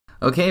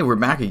Okay, we're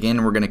back again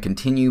and we're going to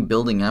continue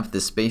building up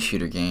this space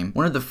shooter game.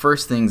 One of the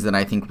first things that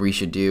I think we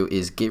should do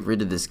is get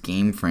rid of this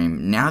game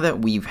frame. Now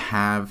that we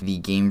have the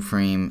game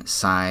frame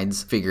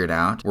sides figured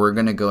out, we're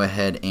going to go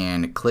ahead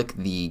and click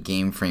the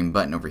game frame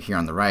button over here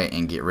on the right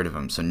and get rid of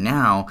them. So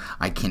now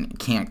I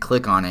can't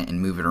click on it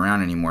and move it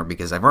around anymore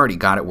because I've already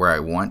got it where I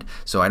want,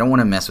 so I don't want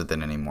to mess with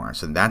it anymore.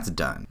 So that's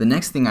done. The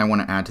next thing I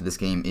want to add to this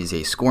game is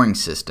a scoring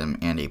system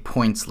and a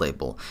points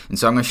label. And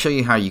so I'm going to show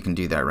you how you can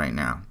do that right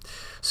now.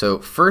 So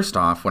first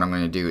off, what I'm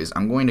going to do is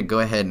I'm going to go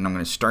ahead and I'm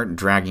going to start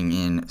dragging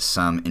in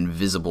some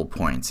invisible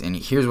points. And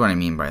here's what I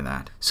mean by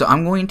that. So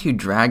I'm going to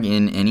drag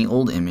in any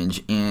old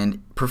image,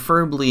 and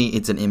preferably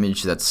it's an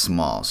image that's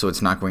small, so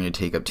it's not going to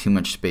take up too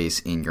much space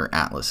in your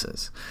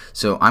atlases.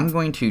 So I'm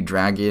going to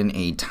drag in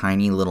a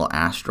tiny little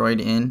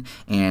asteroid in,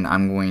 and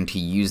I'm going to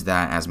use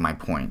that as my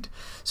point.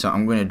 So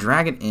I'm going to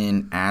drag it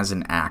in as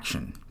an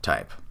action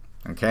type.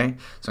 Okay,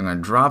 so I'm going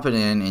to drop it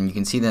in, and you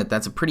can see that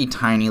that's a pretty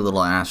tiny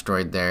little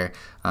asteroid there,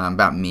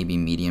 about maybe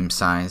medium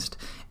sized.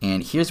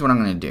 And here's what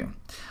I'm going to do.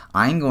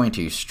 I'm going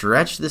to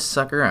stretch this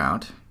sucker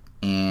out,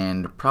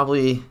 and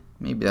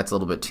maybe that's a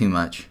little bit too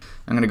much.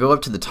 I'm going to go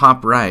up to the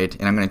top right,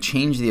 and I'm going to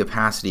change the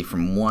opacity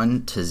from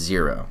 1 to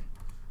 0.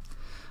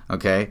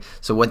 Okay,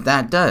 so what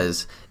that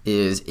does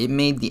is it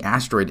made the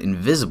asteroid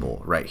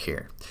invisible right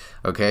here.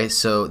 Okay,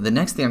 so the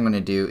next thing I'm going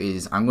to do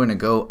is I'm going to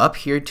go up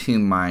here to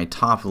my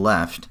top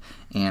left,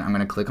 and I'm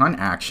going to click on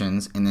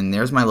actions, and then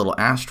there's my little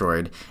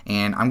asteroid,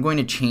 and I'm going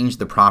to change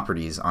the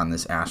properties on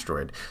this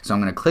asteroid. So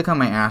I'm going to click on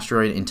my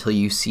asteroid until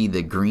you see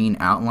the green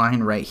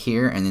outline right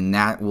here, and then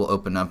that will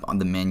open up on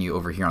the menu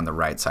over here on the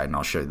right side, and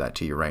I'll show that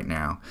to you right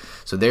now.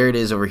 So there it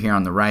is over here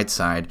on the right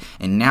side,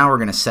 and now we're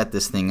going to set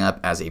this thing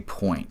up as a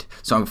point.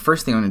 So the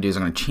first thing I'm going to do is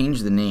I'm going to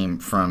change the name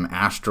from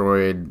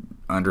asteroid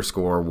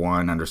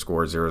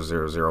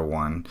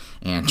 _1_0001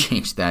 and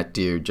change that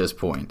to just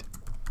point.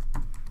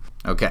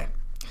 Okay.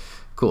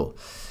 Cool.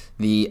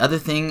 The other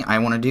thing I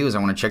want to do is I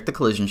want to check the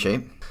collision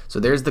shape. So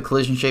there's the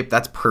collision shape.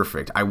 That's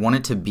perfect. I want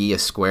it to be a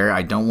square.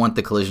 I don't want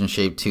the collision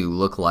shape to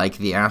look like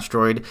the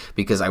asteroid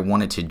because I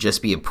want it to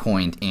just be a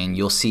point, and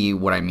you'll see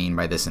what I mean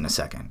by this in a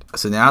second.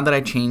 So now that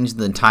I changed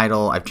the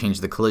title, I've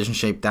changed the collision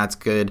shape, that's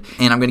good.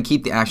 And I'm going to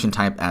keep the action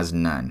type as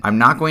none. I'm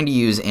not going to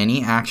use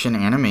any action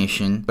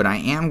animation, but I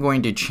am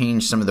going to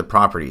change some of the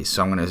properties.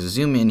 So I'm going to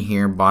zoom in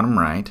here, bottom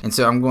right. And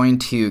so I'm going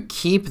to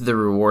keep the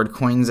reward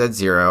coins at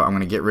 0. I'm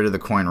going to get rid of the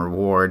coin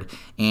reward,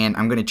 and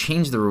I'm going to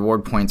change the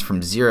reward points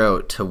from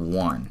 0 to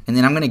 1. And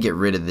then I'm going to get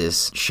rid of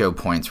this show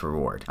points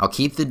reward. I'll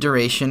keep the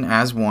duration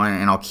as 1,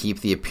 and I'll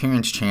keep the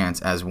appearance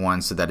chance as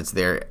 1 so that it's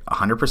there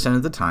 100%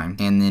 of the time.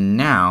 And then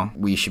now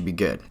we should be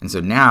good. And so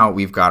now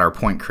we've got our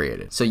point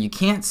created. So you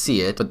can't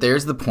see it, but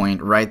there's the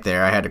point right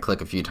there. I had to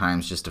click a few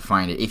times just to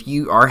find it. If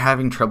you are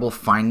having trouble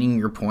finding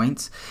your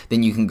points,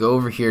 then you can go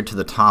over here to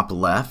the top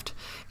left,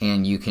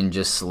 and you can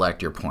just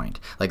select your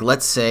point. Like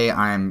let's say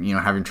I'm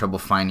having trouble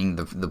finding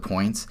the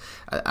points.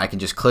 I can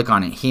just click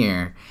on it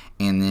here,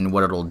 and then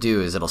what it'll do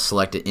is it'll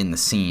select it in the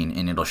scene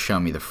and it'll show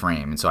me the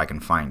frame, and so I can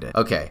find it.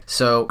 Okay,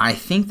 so I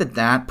think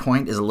that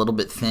point is a little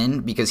bit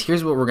thin because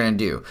here's what we're gonna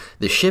do.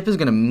 The ship is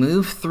gonna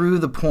move through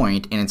the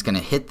point, and it's gonna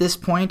hit this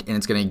point, and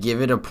it's gonna give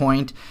it a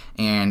point,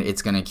 and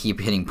it's gonna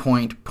keep hitting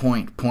point,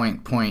 point,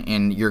 point, point,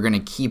 and you're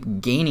gonna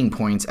keep gaining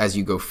points as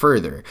you go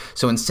further.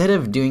 So instead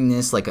of doing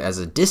this like as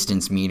a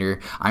distance meter,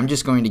 I'm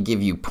just going to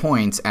give you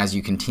points as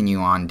you continue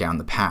on down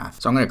the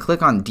path. So I'm gonna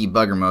click on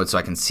debugger mode so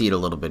I can see it a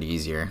little bit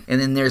easier.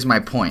 And then there's my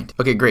point.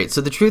 Okay, great.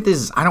 So the truth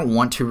is I don't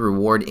want to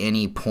reward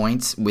any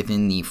points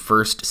within the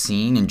first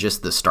scene and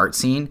just the start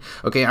scene.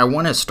 Okay, I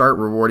want to start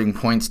rewarding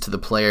points to the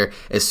player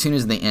as soon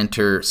as they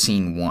enter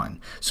scene 1.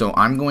 So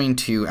I'm going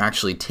to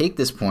actually take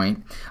this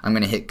point, I'm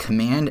going to hit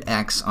Command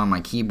X on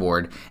my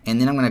keyboard, and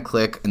then I'm going to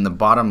click in the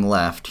bottom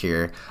left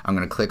here, I'm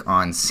going to click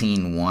on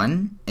scene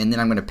 1, and then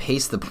I'm going to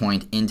paste the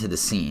point into the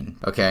scene.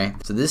 Okay,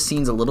 so this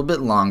scene's a little bit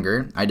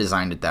longer. I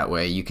designed it that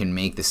way. You can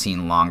make the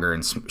scene longer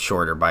and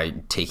shorter by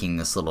taking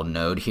this little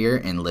node here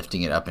and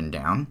lifting it up and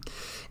down.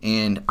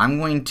 And I'm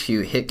going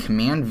to hit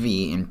Command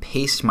V and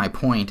paste my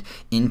point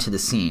into the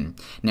scene.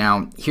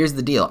 Now here's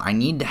the deal. I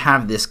need to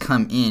have this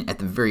come in at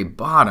the very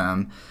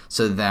bottom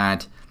so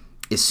that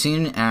as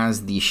soon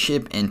as the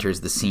ship enters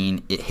the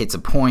scene, it hits a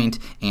point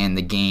and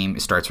the game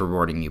starts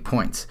rewarding you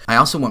points. I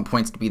also want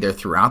points to be there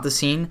throughout the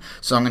scene,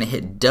 so I'm going to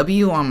hit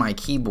W on my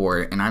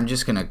keyboard, and I'm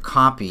just going to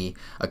copy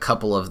a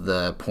couple of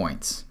the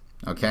points.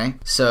 Okay,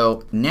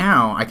 so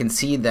now I can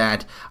see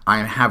that I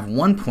have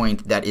one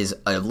point that is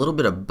a little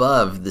bit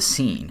above the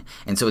scene,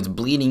 and so it's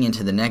bleeding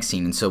into the next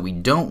scene, and so we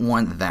don't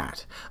want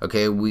that.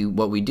 Okay,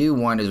 what we do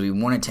want is we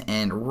want it to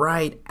end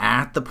right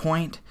at the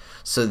point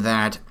so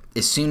that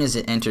as soon as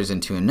it enters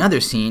into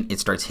another scene, it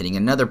starts hitting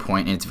another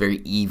point, and it's very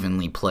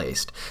evenly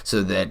placed,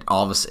 so that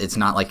it's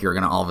not like you're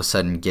gonna all of a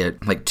sudden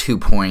get like 2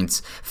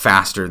 points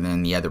faster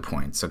than the other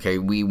points. Okay,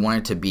 we want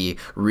it to be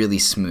really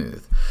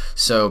smooth.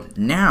 So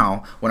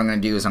now what I'm gonna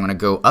do is I'm gonna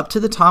go up to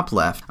the top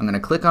left. I'm gonna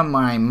click on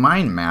my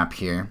mind map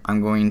here. I'm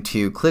going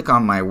to click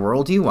on my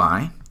world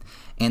UI,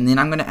 and then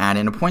I'm going to add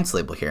in a points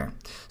label here.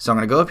 So I'm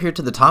going to go up here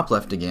to the top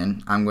left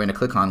again. I'm going to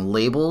click on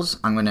labels.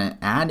 I'm going to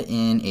add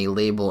in a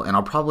label, and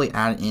I'll probably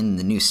add in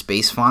the new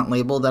space font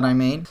label that I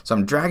made. So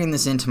I'm dragging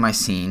this into my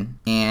scene,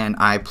 and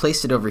I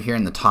placed it over here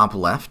in the top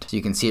left. So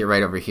you can see it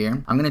right over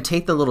here. I'm going to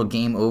take the little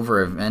game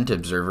over event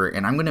observer,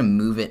 and I'm going to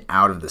move it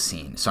out of the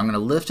scene. So I'm going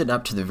to lift it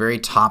up to the very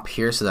top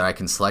here so that I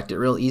can select it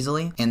real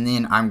easily. And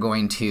then I'm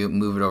going to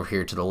move it over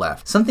here to the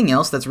left. Something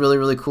else that's really,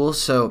 really cool.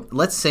 So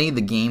let's say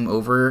the game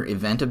over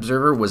event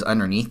observer was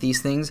underneath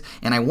these things,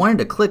 and I wanted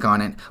to click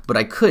on it, but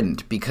I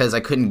couldn't because I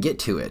couldn't get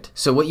to it.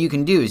 So what you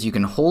can do is you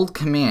can hold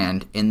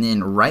command and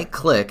then right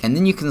click, and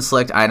then you can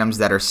select items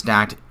that are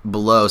stacked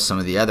below some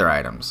of the other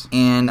items.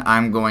 And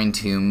I'm going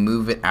to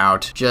move it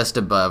out just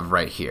above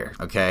right here,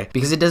 okay?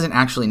 Because it doesn't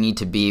actually need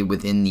to be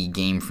within the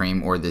game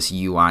frame or this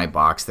UI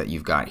box that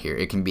you've got here.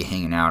 It can be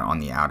hanging out on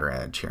the outer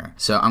edge here.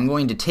 So I'm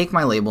going to take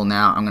my label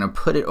now, I'm going to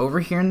put it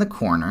over here in the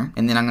corner,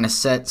 and then I'm going to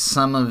set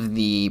some of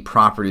the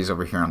properties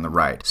over here on the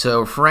right.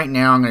 So for right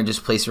now, I'm going to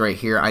just place it right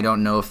here. I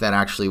don't know if that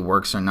actually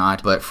works or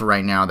not, but for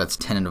right now, that's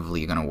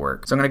tentatively going to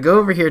work. So I'm going to go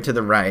over here to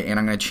the right, and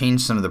I'm going to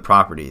change some of the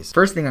properties.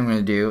 First thing I'm going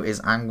to do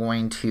is I'm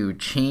going to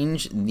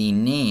change the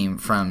name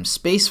from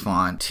space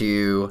font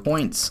to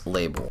points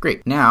label.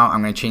 Great. Now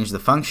I'm going to change the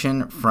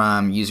function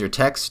from user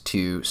text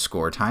to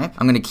score type.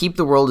 I'm going to keep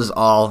the world as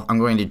all. I'm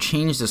going to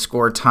change the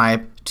score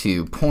type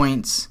to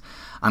points.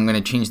 I'm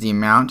going to change the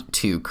amount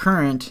to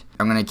current.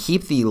 I'm going to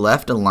keep the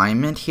left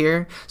alignment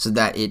here so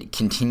that it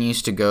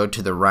continues to go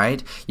to the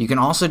right. You can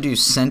also do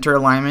center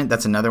alignment.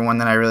 That's another one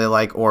that I really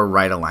like, or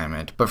right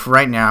alignment. But for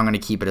right now, I'm going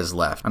to keep it as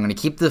left. I'm going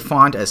to keep the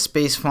font as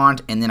space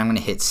font, and then I'm going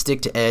to hit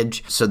stick to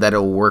edge so that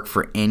it'll work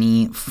for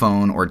any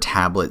phone or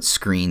tablet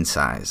screen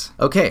size.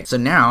 Okay, so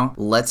now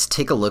let's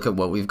take a look at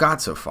what we've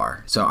got so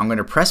far. So I'm going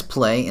to press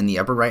play in the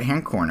upper right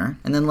hand corner,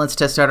 and then let's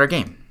test out our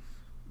game.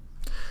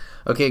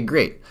 Okay,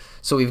 great.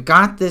 So we've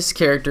got this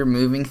character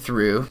moving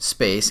through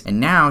space, and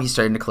now he's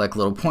starting to collect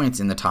little points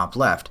in the top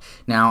left.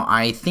 Now,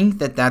 I think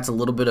that that's a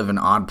little bit of an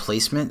odd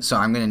placement, so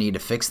I'm going to need to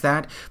fix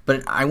that.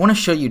 But I want to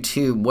show you,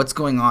 too, what's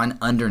going on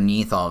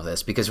underneath all of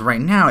this, because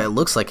right now it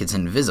looks like it's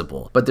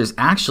invisible. But there's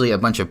actually a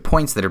bunch of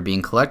points that are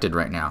being collected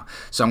right now.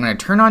 So I'm going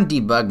to turn on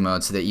debug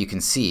mode so that you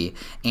can see,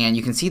 and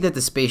you can see that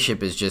the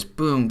spaceship is just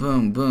boom,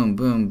 boom, boom,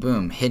 boom,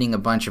 boom, hitting a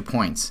bunch of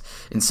points.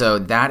 And so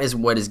that is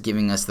what is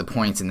giving us the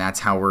points, and that's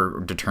how we're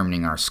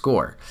determining our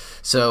score.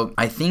 So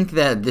I think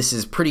that this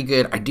is pretty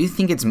good. I do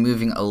think it's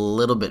moving a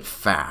little bit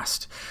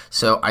fast.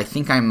 So I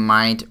think I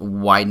might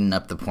widen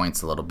up the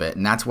points a little bit,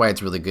 and that's why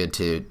it's really good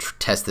to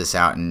test this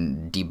out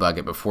and debug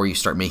it before you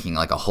start making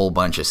like a whole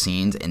bunch of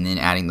scenes and then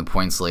adding the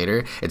points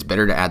later. It's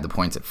better to add the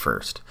points at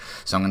first.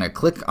 So I'm going to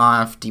click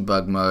off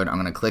debug mode. I'm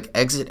going to click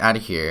exit out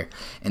of here,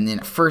 and then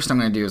first I'm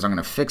going to do is I'm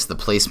going to fix the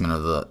placement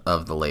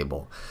of the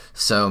label.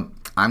 So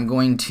I'm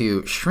going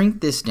to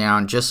shrink this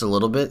down just a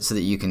little bit so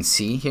that you can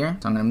see here.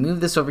 So I'm going to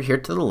move this over here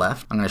to the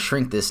left. I'm going to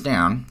shrink this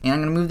down, and I'm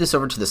going to move this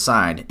over to the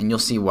side, and you'll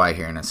see why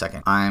here in a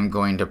second. I'm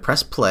going to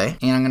press play,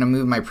 and I'm going to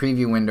move my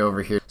preview window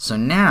over here. So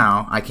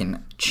now I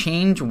can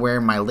change where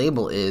my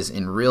label is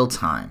in real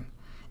time.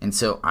 And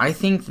so I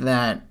think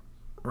that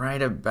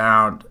right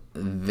about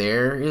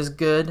there is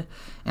good.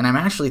 And I'm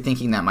actually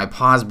thinking that my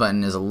pause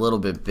button is a little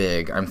bit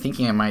big. I'm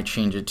thinking I might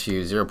change it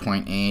to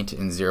 0.8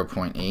 and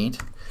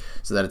 0.8.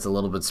 so that it's a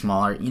little bit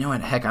smaller. You know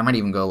what, heck, I might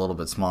even go a little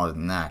bit smaller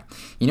than that.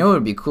 You know what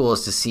would be cool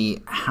is to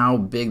see how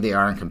big they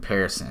are in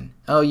comparison.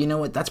 Oh, you know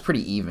what, that's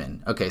pretty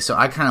even. Okay, so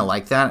I kind of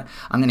like that.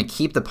 I'm going to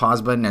keep the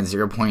pause button at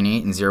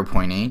 0.8 and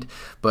 0.8,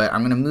 but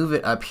I'm going to move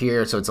it up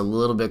here so it's a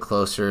little bit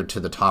closer to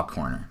the top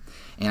corner.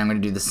 And I'm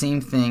going to do the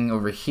same thing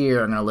over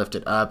here. I'm going to lift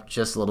it up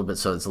just a little bit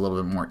so it's a little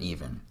bit more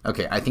even.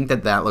 Okay, I think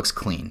that that looks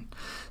clean.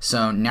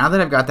 So now that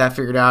I've got that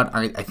figured out,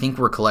 I think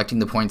we're collecting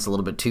the points a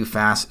little bit too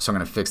fast, so I'm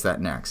going to fix that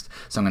next.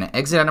 So I'm going to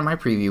exit out of my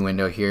preview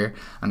window here.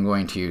 I'm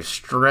going to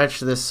stretch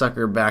this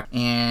sucker back,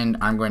 and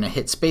I'm going to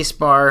hit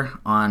spacebar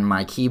on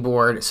my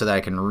keyboard so that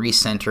I can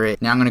recenter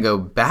it. Now I'm going to go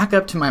back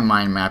up to my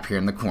mind map here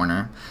in the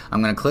corner.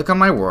 I'm going to click on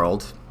my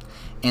world,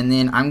 and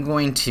then I'm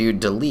going to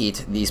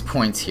delete these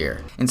points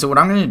here. And so what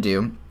I'm going to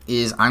do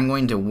is I'm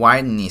going to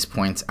widen these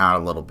points out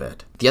a little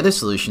bit. The other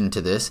solution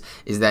to this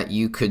is that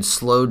you could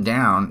slow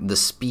down the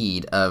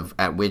speed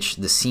at which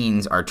the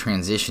scenes are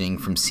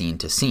transitioning from scene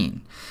to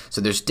scene. So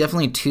there's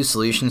definitely two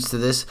solutions to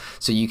this.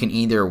 So you can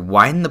either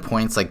widen the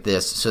points like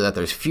this so that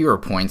there's fewer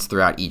points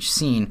throughout each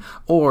scene,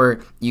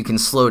 or you can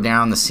slow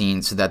down the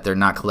scene so that they're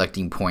not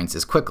collecting points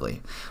as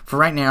quickly. For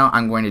right now,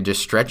 I'm going to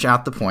just stretch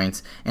out the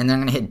points, and then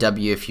I'm going to hit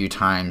W a few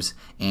times,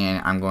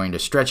 and I'm going to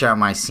stretch out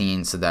my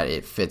scene so that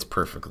it fits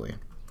perfectly.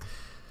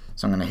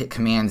 So I'm going to hit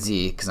Command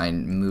Z because I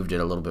moved it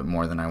a little bit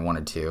more than I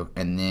wanted to.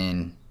 And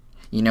then,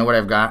 you know what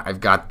I've got?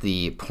 I've got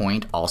the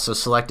point also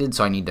selected,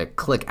 so I need to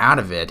click out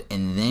of it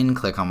and then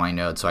click on my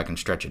node so I can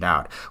stretch it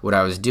out. What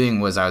I was doing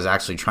was I was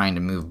actually trying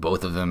to move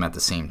both of them at the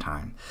same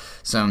time.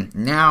 So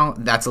now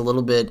that's a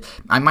little bit,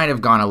 I might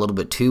have gone a little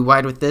bit too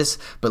wide with this,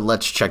 but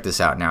let's check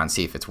this out now and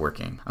see if it's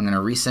working. I'm going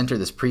to recenter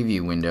this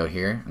preview window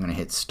here. I'm going to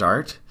hit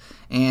Start,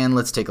 and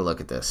let's take a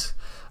look at this.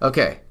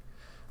 Okay.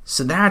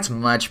 So that's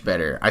much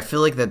better. I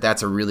feel like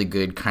that's a really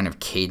good kind of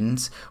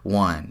cadence.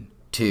 1,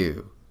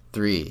 2,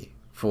 3,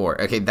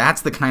 4. Okay,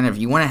 that's the kind of,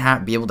 you want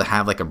to be able to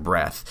have like a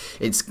breath.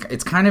 It's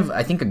kind of,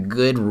 I think a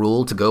good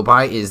rule to go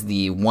by is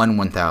the 1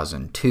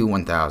 1000, 2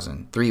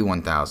 1000, 3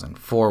 1000,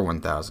 4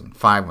 1000,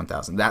 5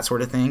 1000, that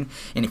sort of thing.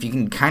 And if you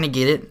can kind of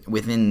get it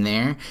within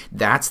there,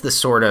 that's the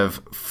sort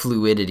of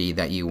fluidity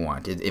that you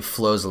want. It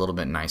flows a little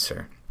bit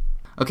nicer.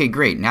 Okay,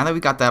 great. Now that we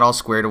got that all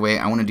squared away,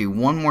 I want to do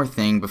one more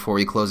thing before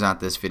we close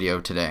out this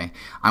video today.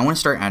 I want to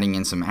start adding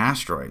in some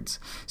asteroids.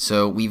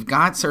 So we've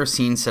got our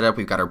scene set up,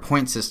 we've got our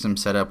point system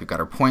set up, we've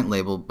got our point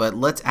label, but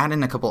let's add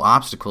in a couple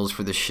obstacles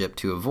for the ship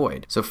to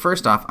avoid. So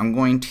first off, I'm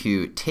going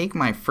to take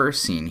my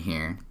first scene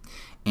here,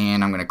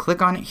 and I'm going to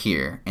click on it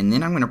here, and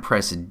then I'm going to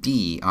press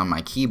D on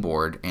my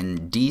keyboard,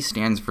 and D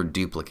stands for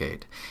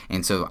duplicate.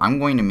 And so I'm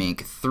going to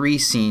make 3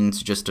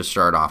 scenes just to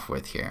start off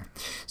with here.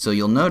 So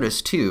you'll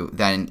notice too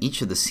that in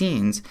each of the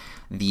scenes,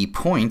 the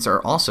points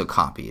are also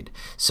copied.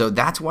 So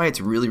that's why it's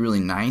really, really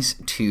nice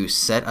to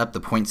set up the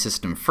point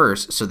system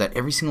first, so that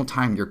every single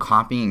time you're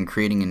copying and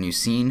creating a new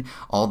scene,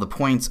 all the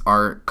points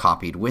are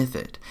copied with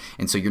it.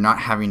 And so you're not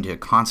having to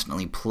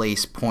constantly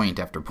place point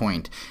after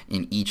point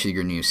in each of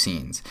your new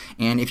scenes.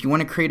 And if you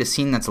want to create a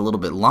scene that's a little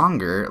bit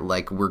longer,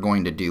 like we're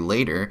going to do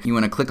later, you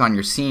want to click on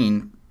your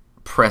scene,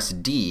 press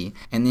D,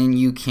 and then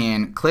you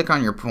can click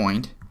on your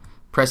point,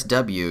 press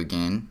W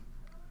again,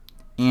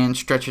 and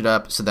stretch it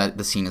up so that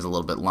the scene is a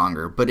little bit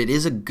longer. But it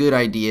is a good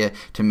idea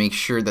to make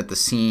sure that the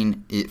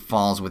scene, it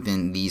falls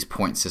within these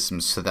point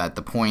systems so that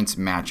the points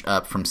match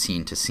up from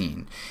scene to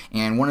scene.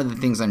 And one of the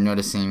things I'm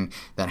noticing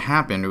that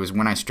happened was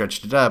when I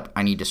stretched it up,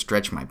 I need to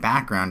stretch my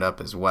background up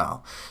as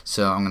well.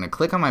 So I'm going to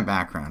click on my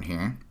background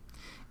here,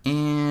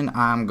 and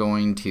I'm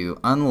going to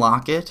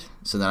unlock it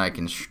so that I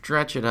can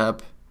stretch it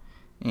up,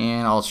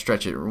 and I'll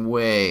stretch it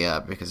way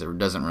up because it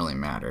doesn't really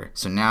matter.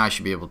 So now I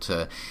should be able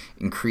to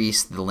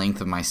increase the length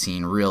of my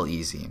scene real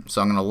easy. So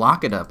I'm going to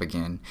lock it up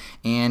again,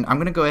 and I'm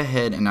going to go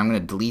ahead and I'm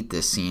going to delete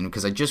this scene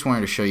because I just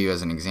wanted to show you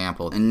as an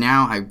example. And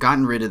now I've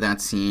gotten rid of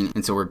that scene,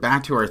 and so we're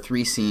back to our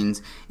 3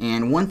 scenes.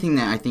 And one thing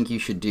that I think you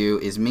should do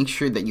is make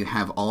sure that you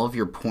have all of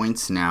your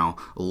points now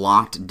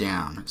locked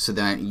down so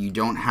that you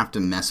don't have to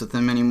mess with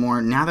them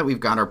anymore. Now that we've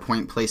got our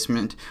point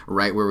placement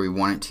right where we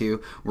want it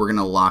to, we're going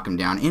to lock them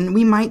down. And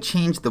we might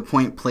change the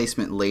point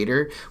placement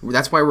later.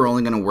 That's why we're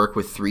only going to work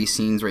with 3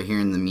 scenes right here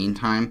in the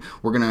meantime.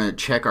 We're going to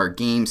check our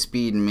game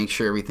speed and make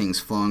sure everything's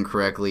flowing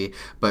correctly,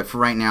 but for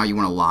right now you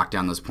want to lock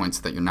down those points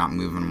so that you're not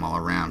moving them all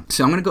around.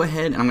 So I'm going to go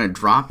ahead and I'm going to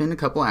drop in a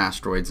couple of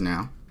asteroids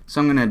now.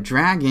 So I'm going to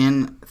drag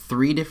in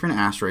 3 different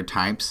asteroid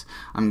types.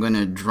 I'm going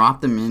to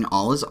drop them in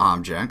all as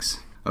objects.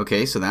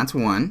 Okay, so that's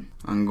one.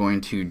 I'm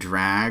going to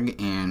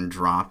drag and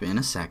drop in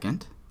a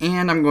second,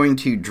 and I'm going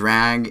to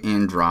drag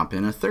and drop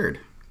in a third.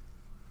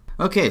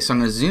 Okay, so I'm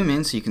going to zoom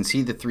in so you can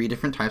see the 3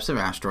 different types of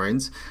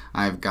asteroids.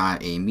 I've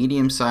got a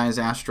medium-sized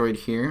asteroid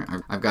here,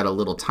 I've got a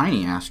little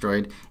tiny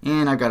asteroid,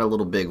 and I've got a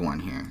little big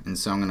one here. And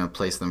so I'm going to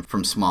place them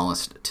from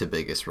smallest to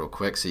biggest real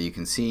quick so you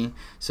can see.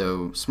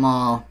 So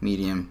small,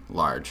 medium,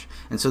 large.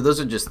 And so those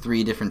are just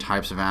 3 different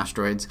types of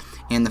asteroids.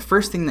 And the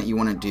first thing that you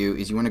want to do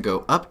is you want to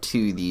go up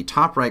to the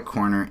top right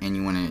corner and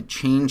you want to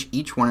change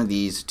each one of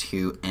these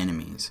to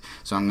enemies.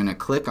 So I'm going to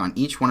click on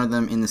each one of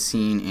them in the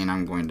scene and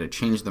I'm going to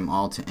change them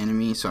all to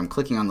enemy. So I'm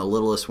clicking on the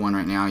littlest one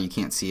right now. You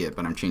can't see it,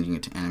 but I'm changing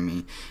it to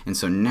enemy. And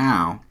so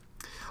now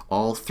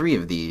all 3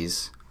 of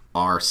these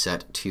are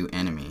set to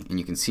enemy, and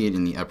you can see it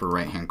in the upper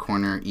right hand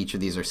corner. Each of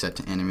these are set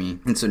to enemy.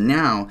 And so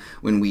now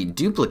when we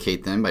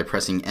duplicate them by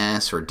pressing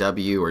S or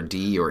W or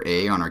D or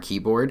A on our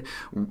keyboard,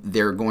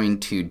 they're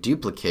going to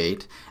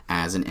duplicate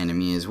as an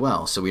enemy as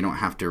well, so we don't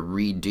have to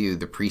redo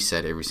the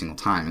preset every single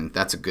time, and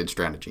that's a good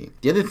strategy.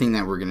 The other thing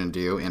that we're going to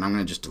do, and I'm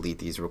going to just delete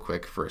these real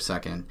quick for a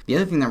second, the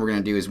other thing that we're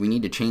going to do is we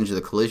need to change the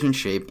collision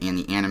shape and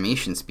the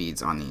animation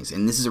speeds on these.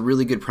 And this is a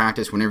really good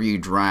practice whenever you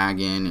drag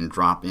in and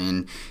drop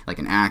in like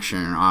an action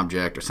or an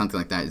object or something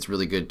like that. It's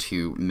really good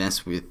to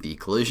mess with the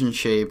collision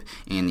shape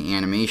and the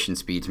animation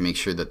speed to make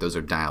sure that those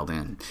are dialed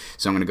in.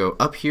 So I'm going to go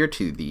up here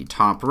to the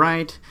top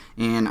right,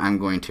 and I'm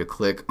going to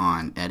click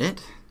on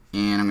Edit,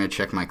 and I'm going to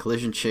check my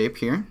collision shape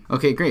here.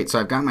 Okay, great. So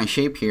I've got my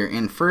shape here,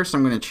 and first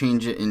I'm going to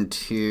change it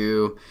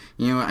into,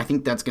 I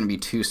think that's going to be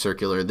too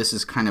circular. This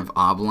is kind of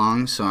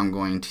oblong, so I'm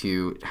going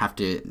to have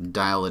to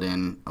dial it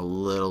in a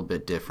little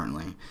bit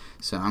differently.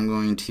 So I'm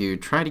going to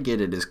try to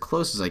get it as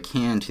close as I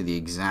can to the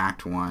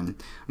exact one.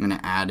 I'm going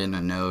to add in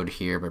a node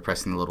here by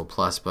pressing the little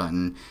plus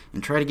button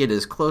and try to get it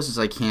as close as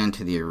I can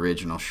to the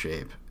original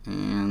shape.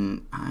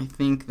 And I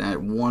think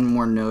that one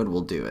more node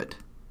will do it.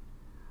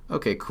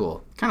 Okay,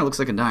 cool. Kind of looks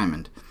like a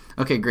diamond.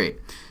 Okay, great.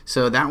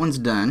 So that one's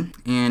done,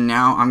 and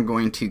now I'm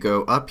going to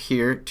go up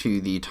here to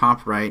the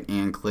top right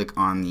and click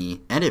on the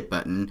Edit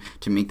button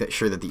to make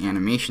sure that the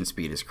animation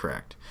speed is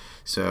correct.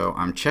 So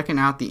I'm checking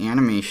out the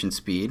animation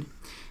speed,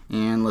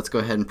 and let's go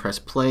ahead and press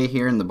play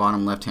here in the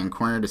bottom left hand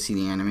corner to see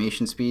the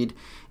animation speed.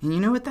 And you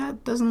know what,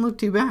 that doesn't look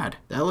too bad.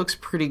 That looks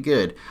pretty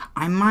good.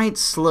 I might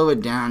slow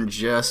it down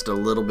just a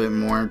little bit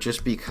more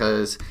just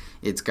because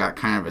It's got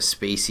kind of a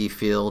spacey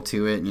feel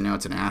to it. You know,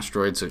 it's an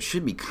asteroid, so it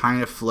should be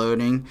kind of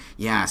floating.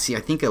 Yeah, see, I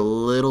think a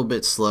little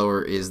bit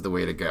slower is the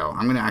way to go.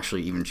 I'm going to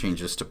actually even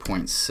change this to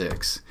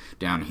 0.6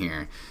 down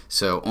here,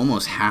 so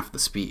almost half the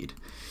speed.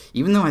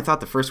 Even though I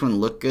thought the first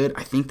one looked good,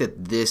 I think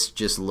that this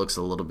just looks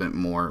a little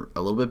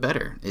bit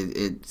better.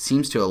 It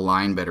seems to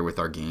align better with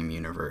our game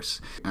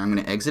universe. I'm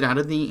going to exit out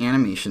of the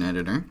animation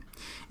editor,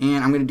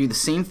 and I'm going to do the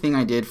same thing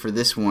I did for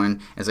this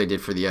one as I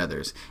did for the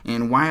others.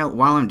 And while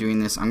I'm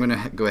doing this, I'm going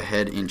to go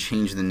ahead and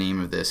change the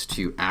name of this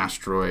to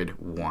Asteroid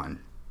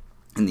 1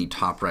 in the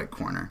top right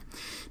corner.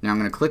 Now I'm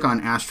going to click on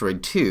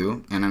Asteroid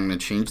 2, and I'm going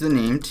to change the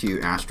name to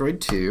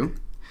Asteroid 2.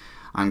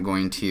 I'm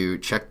going to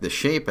check the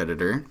shape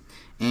editor.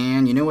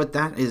 And you know what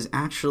that is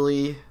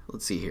actually,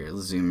 let's see here,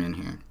 let's zoom in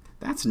here.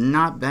 That's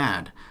not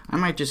bad. I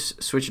might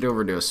just switch it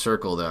over to a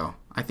circle though.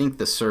 I think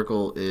the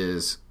circle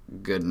is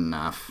good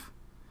enough.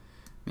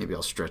 Maybe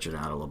I'll stretch it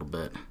out a little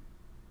bit.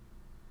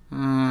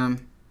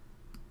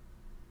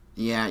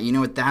 Yeah, you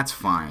know what, that's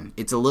fine.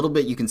 It's a little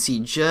bit, you can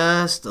see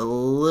just a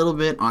little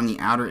bit on the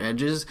outer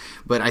edges,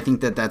 but I think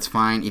that that's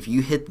fine. If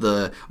you hit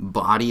the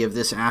body of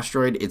this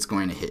asteroid, it's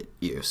going to hit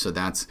you, so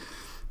that's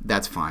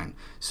fine.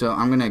 So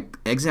I'm going to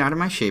exit out of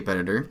my shape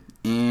editor,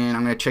 and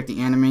I'm going to check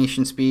the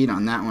animation speed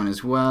on that one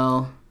as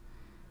well.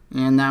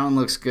 And that one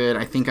looks good.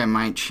 I think I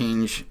might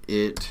change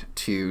it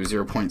to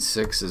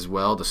 0.6 as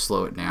well to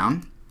slow it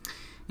down.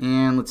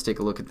 And let's take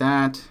a look at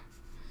that.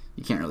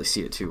 You can't really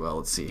see it too well.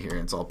 Let's see here.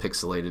 It's all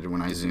pixelated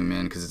when I zoom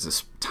in because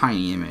it's a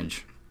tiny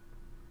image.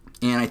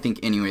 And I think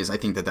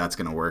that that's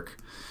going to work.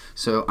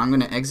 So I'm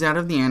going to exit out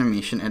of the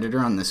animation editor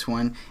on this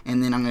one,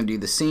 and then I'm going to do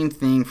the same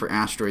thing for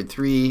Asteroid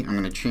 3. I'm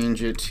going to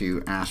change it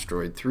to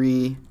Asteroid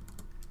 3.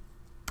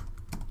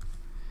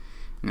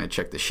 I'm going to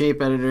check the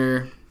shape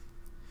editor.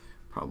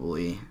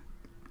 Probably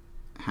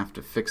have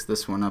to fix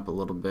this one up a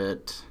little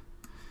bit.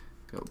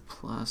 Go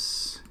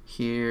plus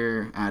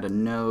here, add a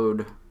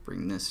node,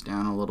 bring this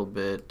down a little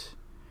bit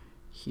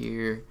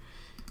here,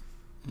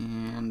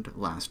 and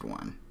last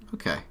one.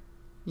 Okay.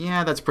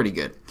 Yeah, that's pretty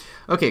good.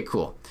 Okay,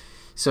 cool.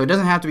 So it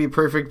doesn't have to be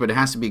perfect, but it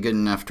has to be good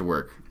enough to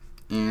work.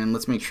 And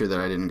let's make sure that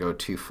I didn't go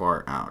too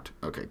far out.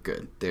 Okay,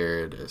 good. There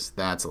it is.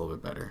 That's a little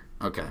bit better.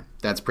 Okay,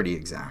 that's pretty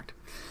exact.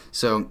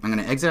 So I'm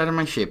going to exit out of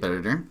my shape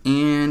editor,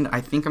 and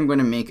I think I'm going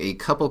to make a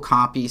couple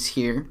copies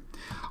here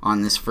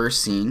on this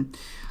first scene.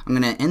 I'm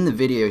going to end the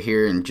video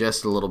here in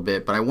just a little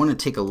bit, but I want to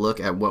take a look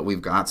at what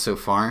we've got so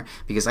far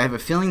because I have a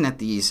feeling that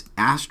these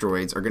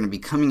asteroids are going to be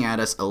coming at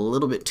us a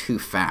little bit too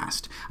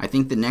fast. I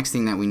think the next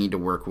thing that we need to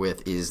work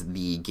with is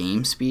the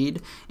game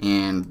speed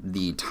and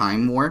the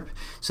time warp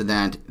so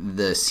that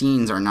the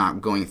scenes are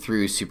not going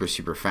through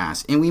super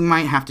fast. And we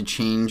might have to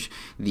change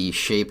the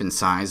shape and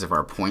size of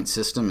our point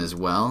system as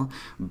well,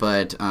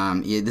 but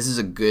this is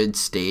a good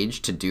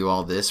stage to do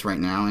all this right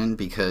now in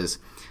because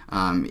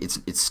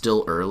it's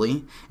still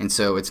early, and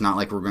so it's not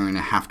like we're going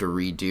to have to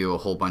redo a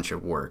whole bunch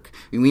of work.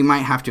 We might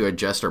have to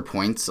adjust our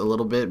points a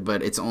little bit,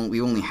 but we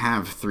only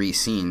have 3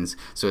 scenes,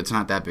 so it's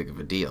not that big of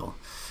a deal.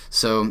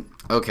 So,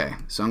 okay,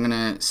 so I'm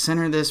going to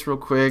center this real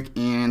quick,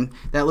 and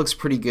that looks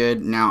pretty good.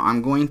 Now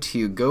I'm going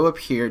to go up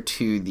here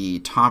to the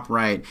top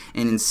right,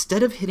 and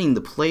instead of hitting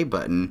the play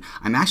button,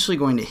 I'm actually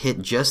going to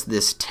hit just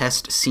this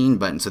test scene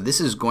button. So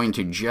this is going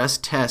to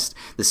just test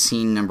the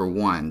scene number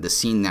 1, the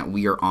scene that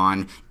we are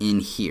on in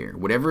here.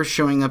 Whatever is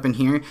showing up in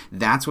here,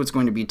 that's what's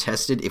going to be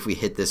tested if we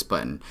hit this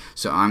button.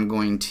 So I'm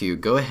going to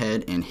go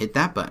ahead and hit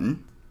that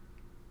button.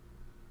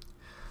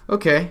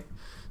 Okay.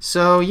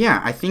 So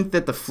yeah, I think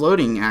that the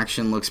floating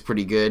action looks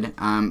pretty good,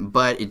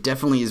 but it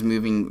definitely is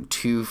moving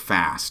too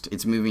fast.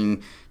 It's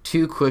moving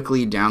too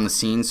quickly down the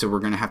scene, so we're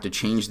going to have to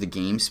change the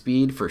game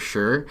speed for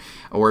sure,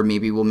 or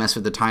maybe we'll mess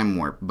with the time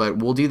warp. But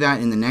we'll do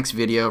that in the next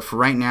video. For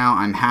right now,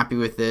 I'm happy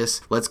with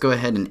this. Let's go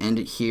ahead and end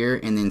it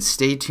here, and then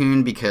stay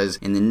tuned because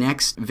in the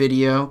next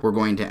video, we're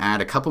going to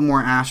add a couple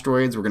more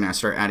asteroids. We're going to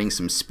start adding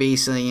some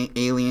space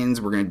aliens.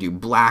 We're going to do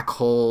black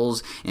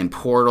holes and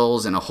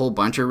portals and a whole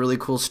bunch of really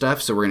cool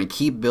stuff. So we're going to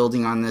keep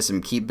building on this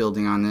and keep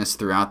building on this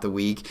throughout the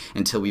week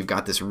until we've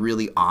got this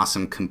really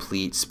awesome,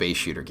 complete space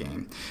shooter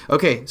game.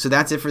 Okay, so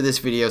that's it for this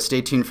video.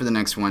 Stay tuned for the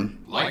next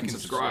one. Like and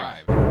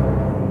subscribe.